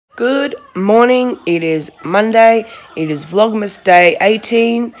Good morning, it is Monday, it is Vlogmas day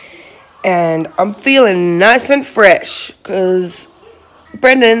 18, and I'm feeling nice and fresh, because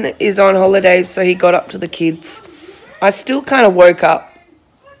Brendan is on holidays, so he got up to the kids. I still kind of woke up,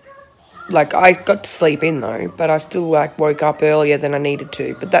 like I got to sleep in though, but I still woke up earlier than I needed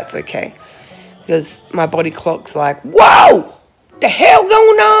to, but that's okay, because my body clock's like, whoa, the hell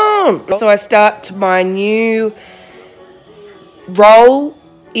going on? So I start my new role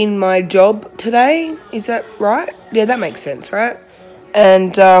in my job today, is that right? Yeah, that makes sense, right?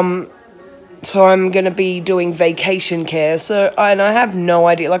 And so I'm going to be doing vacation care, and I have no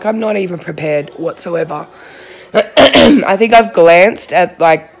idea, like I'm not even prepared whatsoever. I think I've glanced at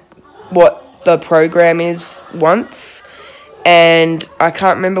like what the program is once, and I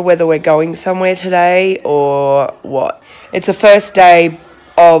can't remember whether we're going somewhere today or what. It's the first day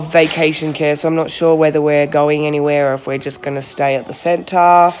of vacation care, so I'm not sure whether we're going anywhere or if we're just going to stay at the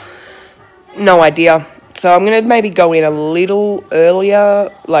centre. No idea. So I'm going to maybe go in a little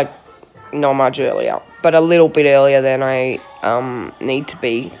earlier, like not much earlier, but a little bit earlier than I need to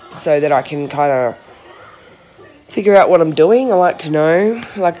be, so that I can kind of figure out what I'm doing. I like to know.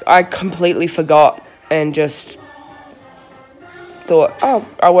 Like, I completely forgot and just thought, oh,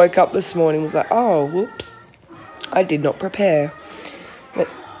 I woke up this morning, was like, oh, whoops, I did not prepare. But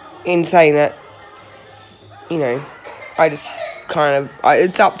in saying that, you know, I just kind of,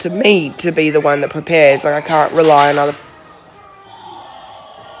 it's up to me to be the one that prepares. Like, I can't rely on other.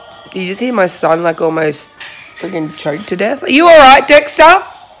 Did you just hear my son, like, almost freaking choked to death? Are you alright, Dexter?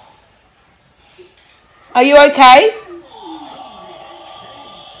 Are you okay?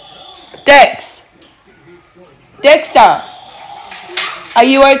 Dex? Dexter? Are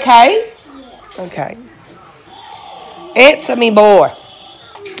you okay? Okay. Answer me, boy.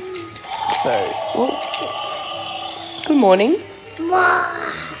 So, well, good morning.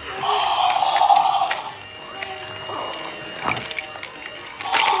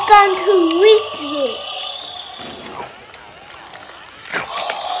 Going to reach me.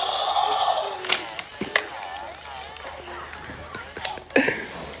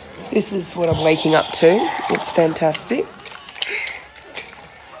 This is what I'm waking up to. It's fantastic.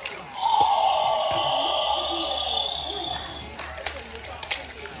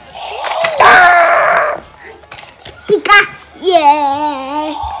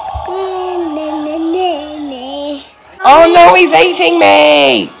 Yeah. Oh no, he's eating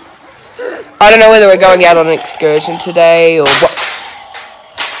me! I don't know whether we're going out on an excursion today or what.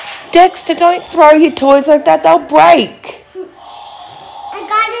 Dexter, don't throw your toys like that, they'll break. I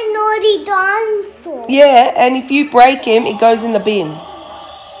got a naughty dinosaur. Yeah, and if you break him, it goes in the bin.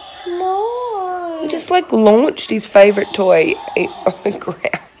 No. He just like launched his favourite toy on the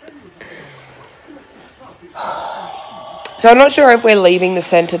ground. So I'm not sure if we're leaving the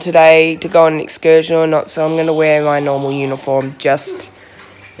centre today to go on an excursion or not, so I'm going to wear my normal uniform just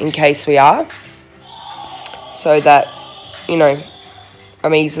in case we are, so that, you know,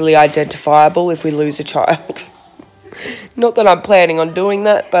 I'm easily identifiable if we lose a child. Not that I'm planning on doing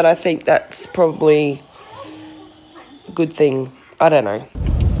that, but I think that's probably a good thing. I don't know.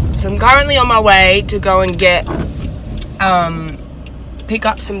 So I'm currently on my way to go and get, pick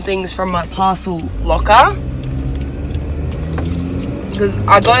up some things from my Parcel Locker, because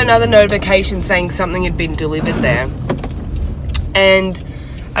I got another notification saying something had been delivered there. And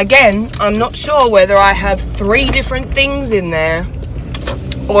again, I'm not sure whether I have 3 different things in there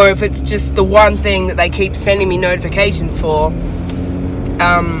or if it's just the one thing that they keep sending me notifications for.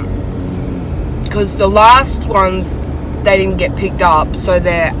 Because the last ones, they didn't get picked up, so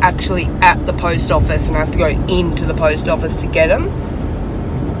they're actually at the post office and I have to go into the post office to get them.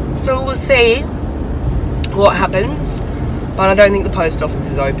 So we'll see what happens. But I don't think the post office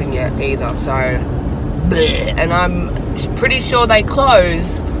is open yet either, so bleh. And I'm pretty sure they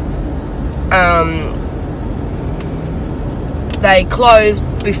close. They close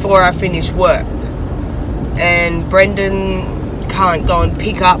before I finish work, and Brendan can't go and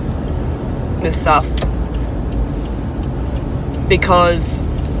pick up the stuff because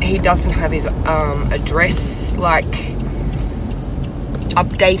he doesn't have his address like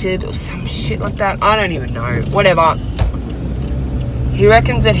updated or some shit like that. I don't even know. Whatever. He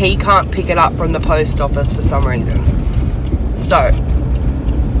reckons that he can't pick it up from the post office for some reason. So,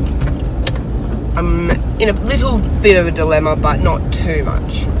 I'm in a little bit of a dilemma, but not too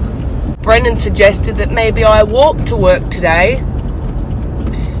much. Brendan suggested that maybe I walk to work today,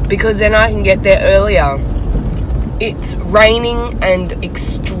 because then I can get there earlier. It's raining and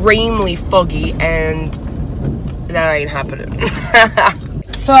extremely foggy, and that ain't happening.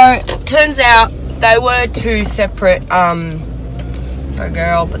 So, turns out they were 2 separate So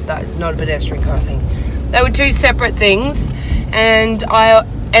girl, but that's not a pedestrian crossing. They were two separate things, and I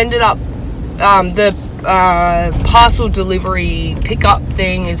ended up, the parcel delivery pickup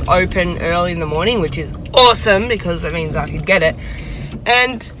thing is open early in the morning, which is awesome because it means I could get it.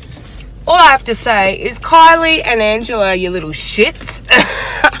 And all I have to say is Kylie and Angela, you little shits.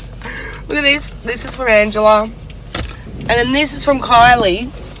 Look at this. This is from Angela. And then this is from Kylie.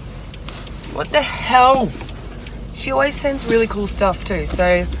 What the hell? She always sends really cool stuff too,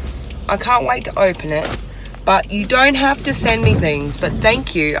 so I can't wait to open it. But you don't have to send me things, but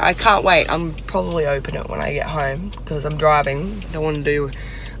thank you. I can't wait. I'm probably open it when I get home because I'm driving. Don't want to do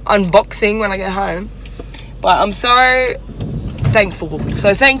unboxing when I get home. But I'm so thankful.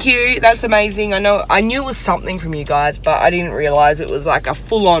 So thank you. That's amazing. I knew it was something from you guys, but I didn't realize it was like a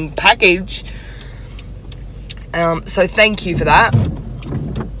full-on package. So thank you for that.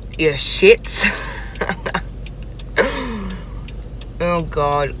 You shits. Oh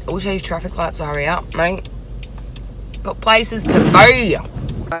god. I wish these traffic lights would hurry up, mate. Got places to be.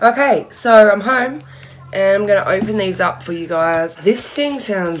 Okay, so I'm home and I'm gonna open these up for you guys. This thing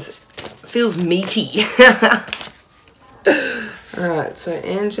feels meaty. Alright, so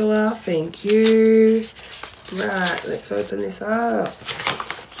Angela, thank you. Right, let's open this up.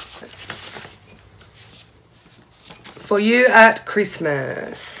 For you at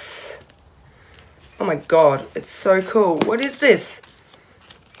Christmas. Oh my god, it's so cool. What is this?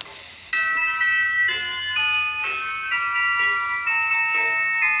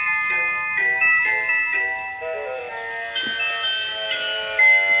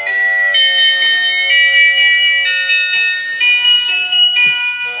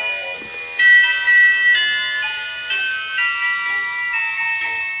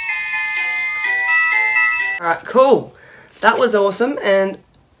 Alright, cool. That was awesome, and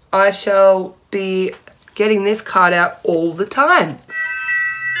I shall be getting this card out all the time.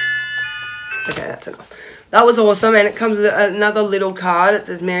 Okay, that's enough. That was awesome, and it comes with another little card. It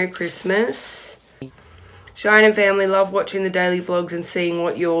says Merry Christmas. Cheyanne and family love watching the daily vlogs and seeing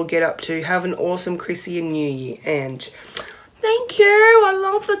what you all get up to. Have an awesome Chrissy and New Year, Ange. Thank you. I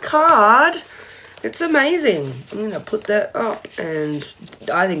love the card. It's amazing. I'm going to put that up, and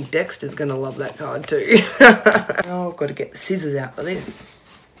I think Dexter's going to love that card too. Oh, I've got to get the scissors out for this.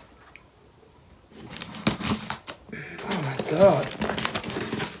 Oh my god.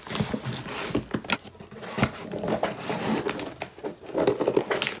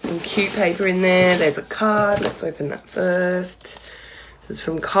 Some cute paper in there. There's a card. Let's open that first. This is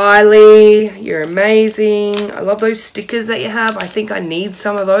from Kylie. You're amazing. I love those stickers that you have. I think I need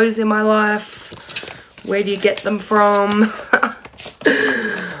some of those in my life. Where do you get them from?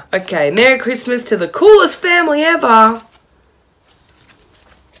 Okay, Merry Christmas to the coolest family ever.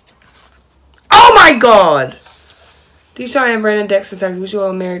 Oh my god! Dear Cheyanne, Brandon, Dexter, Sachs, wish you all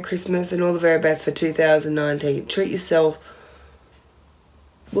a Merry Christmas and all the very best for 2019. Treat yourself.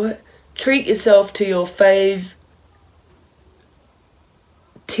 What? Treat yourself to your fave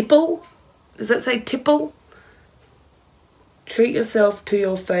tipple? Does that say tipple? Treat yourself to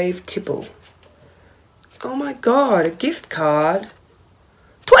your fave tipple. Oh my god, a gift card.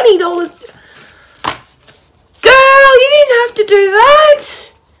 $20. Girl, you didn't have to do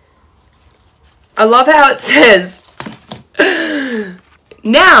that. I love how it says,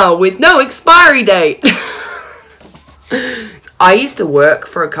 now with no expiry date. I used to work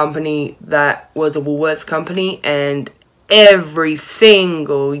for a company that was a Woolworths company, and every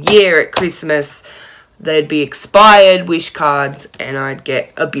single year at Christmas there'd be expired wish cards and I'd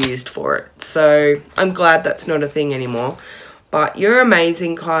get abused for it. So I'm glad that's not a thing anymore. But you're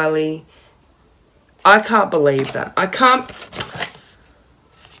amazing, Kylie. I can't believe that. I can't.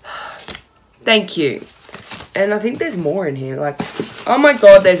 Thank you. And I think there's more in here. Like, oh my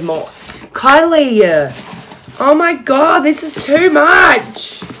god, there's more. Kylie. Oh my god, this is too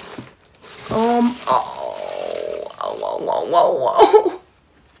much.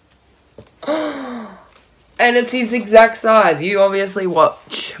 And it's his exact size. You obviously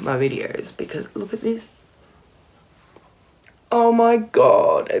watch my videos because look at this. Oh my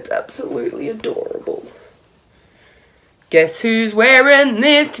god, it's absolutely adorable. Guess who's wearing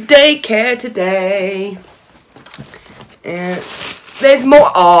this to daycare today? And there's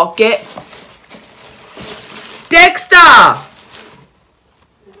more. Oh, get Dexter!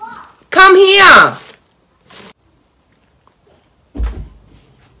 Come here!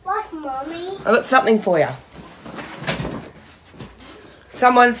 What, Mommy? I got something for you.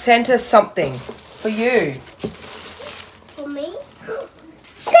 Someone sent us something for you. For me?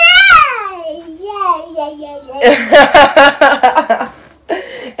 Yeah.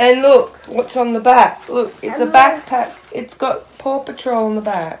 And look, what's on the back? Look, it's a backpack. It's got Paw Patrol on the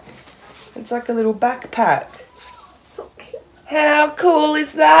back. It's like a little backpack. How cool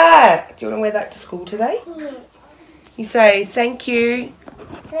is that? Do you want to wear that to school today? Yeah. You say thank you.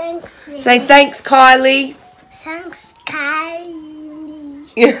 Thanks. Say thanks, Kylie. Thanks, Kylie.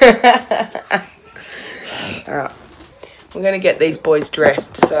 Alright. We're going to get these boys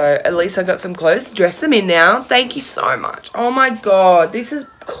dressed. So at least I got some clothes to dress them in now. Thank you so much. Oh my god. This is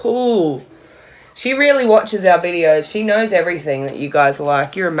cool. She really watches our videos. She knows everything that you guys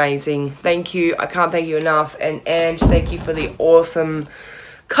like. You're amazing. Thank you. I can't thank you enough. And Ange, thank you for the awesome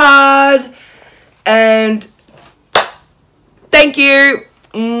card. And thank you.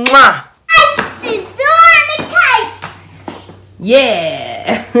 Mwah.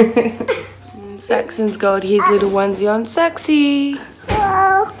 Yeah. Saxon's got his little onesie on. Saxy.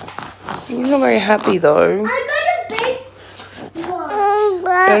 He's not very happy though.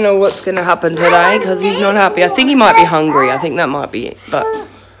 I don't know what's going to happen today because he's not happy. I think he might be hungry. I think that might be it. But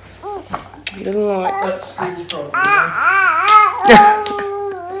he doesn't like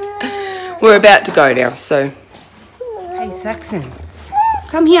We're about to go now, so. Hey, Saxon.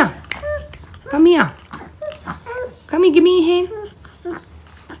 Come here. Come here. Come here, give me your hand.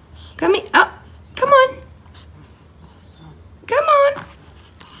 Come here. Oh, come on. Come on.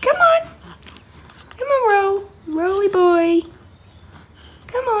 Come on. Come on, roll. Rolly boy.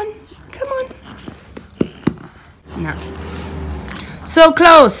 Come on. Come on. No. So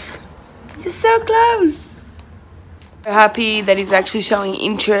close. He's so close. Happy that he's actually showing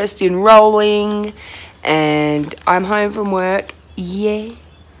interest in rolling. And I'm home from work. Yeah.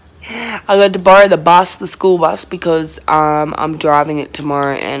 I got to borrow the bus, the school bus, because I'm driving it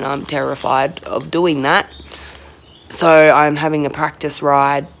tomorrow and I'm terrified of doing that. So I'm having a practice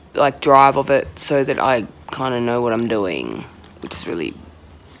ride, like drive of it, so that I kind of know what I'm doing, which is really...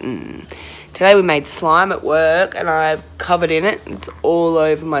 Today we made slime at work and I've covered in it. It's all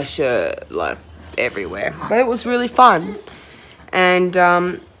over my shirt, like everywhere. But it was really fun. And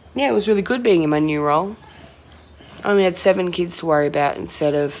yeah, it was really good being in my new role. I only had 7 kids to worry about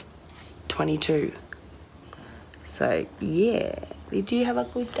instead of 22. So yeah, did you have a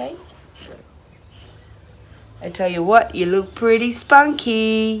good day? I tell you what, you look pretty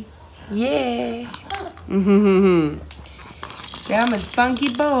spunky. Yeah. Yeah, I'm a spunky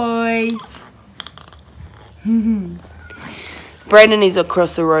boy. Brendan is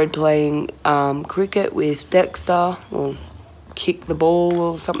across the road playing cricket with Dexter, or kick the ball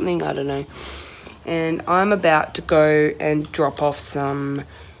or something, I don't know. And I'm about to go and drop off some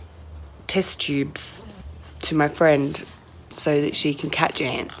test tubes to my friend so that she can catch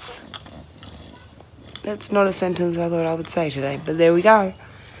ants. That's not a sentence I thought I would say today, but there we go.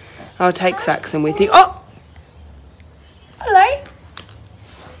 I'll take Saxon with you. Oh! Hello?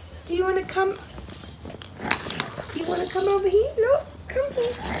 Do you want to come? You want to come over here? No? Come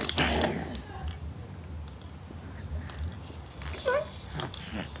here. Come on.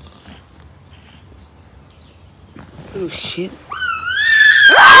 Oh, shit.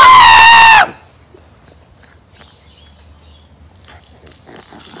 Ah!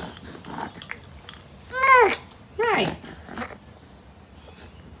 Hey.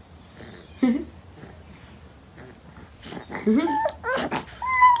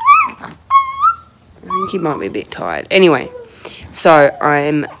 I think he might be a bit tired. Anyway, so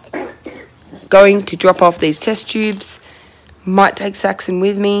I'm going to drop off these test tubes. Might take Saxon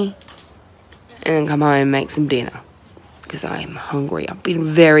with me. And then come home and make some dinner. Because I'm hungry. I've been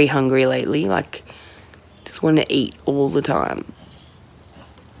very hungry lately. Like, just want to eat all the time.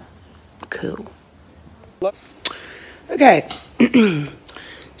 Cool. Okay.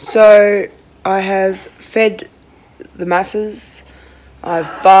 So, I have fed the masses.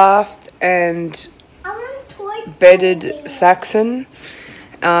 I've bathed and bedded Saxon.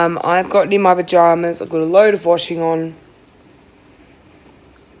 I've gotten in my pajamas. I've got a load of washing on.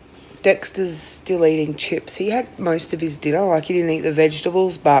 Dexter's still eating chips. He had most of his dinner. Like, he didn't eat the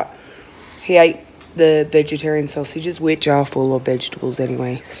vegetables, but he ate the vegetarian sausages, which are full of vegetables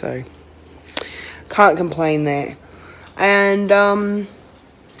anyway. So, can't complain there. And,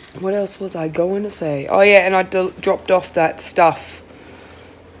 what else was I going to say? Oh, yeah, and I dropped off that stuff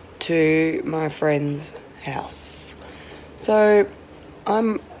to my friend's house. So,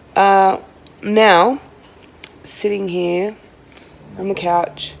 I'm now sitting here on the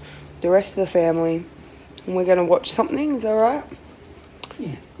couch, the rest of the family, and we're going to watch something. Is that right?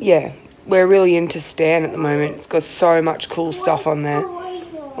 Yeah. Yeah, we're really into Stan at the moment. It's got so much cool stuff on there.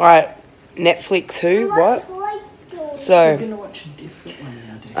 Right, Netflix who? What? So, we're going to watch a different one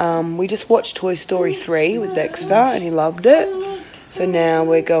now, we just watched Toy Story 3 with Dexter and he loved it. So now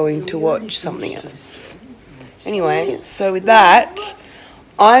we're going to watch something else. Anyway, so with that,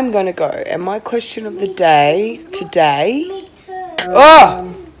 I'm going to go. And my question of the day today... Me too.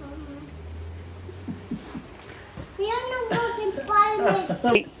 Oh! Rihanna wasn't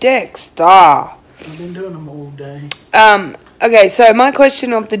by me. Dexter. I've been doing them all day. Okay, so my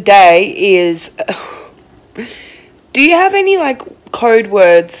question of the day is... do you have any, like, code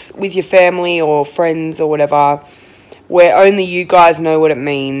words with your family or friends or whatever where only you guys know what it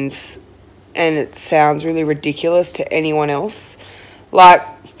means and it sounds really ridiculous to anyone else?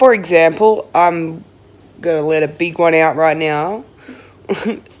 Like, for example, I'm going to let a big one out right now.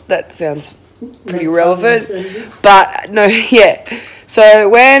 That sounds pretty relevant. But, no, yeah. So,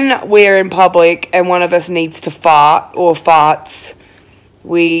 when we're in public and one of us needs to fart or farts,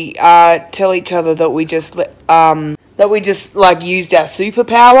 we tell each other that we just like used our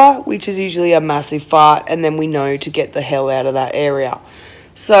superpower, which is usually a massive fart, and then we know to get the hell out of that area.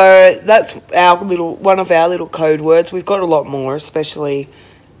 So that's one of our little code words. We've got a lot more, especially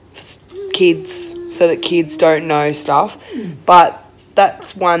for kids, so that kids don't know stuff. But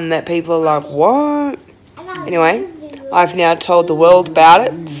that's one that people are like, what? Anyway, I've now told the world about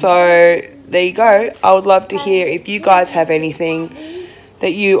it. So there you go. I would love to hear if you guys have anything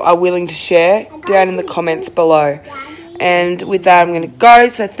that you are willing to share down in the comments below. And with that, I'm going to go.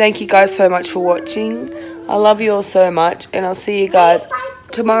 So thank you guys so much for watching. I love you all so much. And I'll see you guys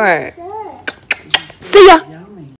tomorrow. See ya!